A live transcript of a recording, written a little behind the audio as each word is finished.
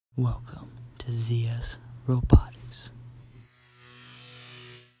Welcome to ZS Robotics.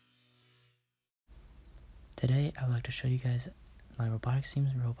 Today I would like to show you guys my robotics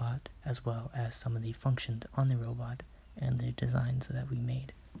team's robot, as well as some of the functions on the robot and the designs that we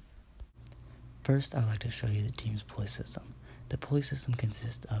made. First, I would like to show you the team's pulley system. The pulley system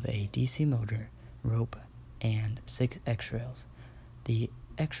consists of a DC motor, rope, and 6 X-rails. The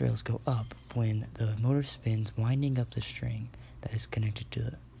X-rails go up when the motor spins, winding up the string that is connected to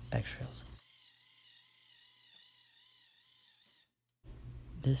the X-rails.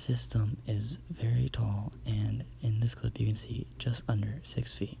 This system is very tall, and in this clip you can see just under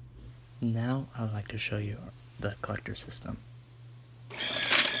 6 feet. Now I would like to show you the collector system.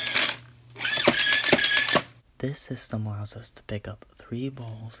 This system allows us to pick up 3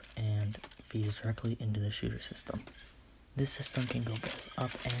 balls and feeds directly into the shooter system. This system can go both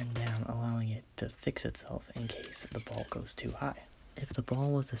up and down, allowing it to fix itself in case the ball goes too high. If the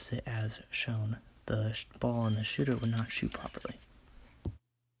ball was to sit as shown, the ball in the shooter would not shoot properly.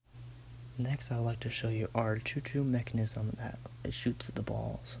 Next, I would like to show you our choo-choo mechanism that shoots the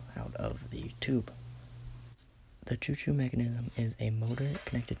balls out of the tube. The choo-choo mechanism is a motor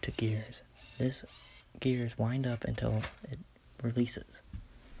connected to gears. This gears wind up until it releases.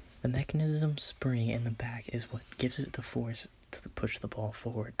 The mechanism spring in the back is what gives it the force to push the ball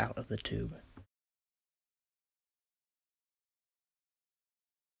forward out of the tube.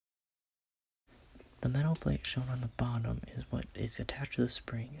 The metal plate shown on the bottom is what is attached to the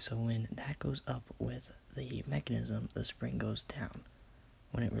spring, so when that goes up with the mechanism, the spring goes down.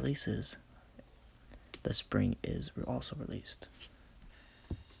 When it releases, the spring is also released.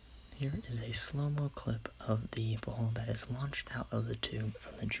 Here is a slow-mo clip of the ball that is launched out of the tube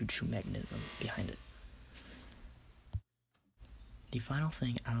from the choo-choo mechanism behind it. The final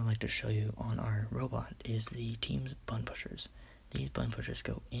thing I would like to show you on our robot is the team's button pushers. These button pushers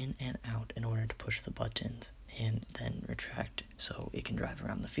go in and out in order to push the buttons and then retract so it can drive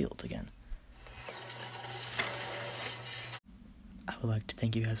around the field again. I would like to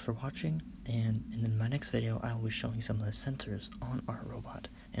thank you guys for watching, and in my next video I will be showing some of the sensors on our robot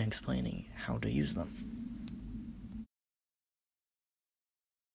and explaining how to use them.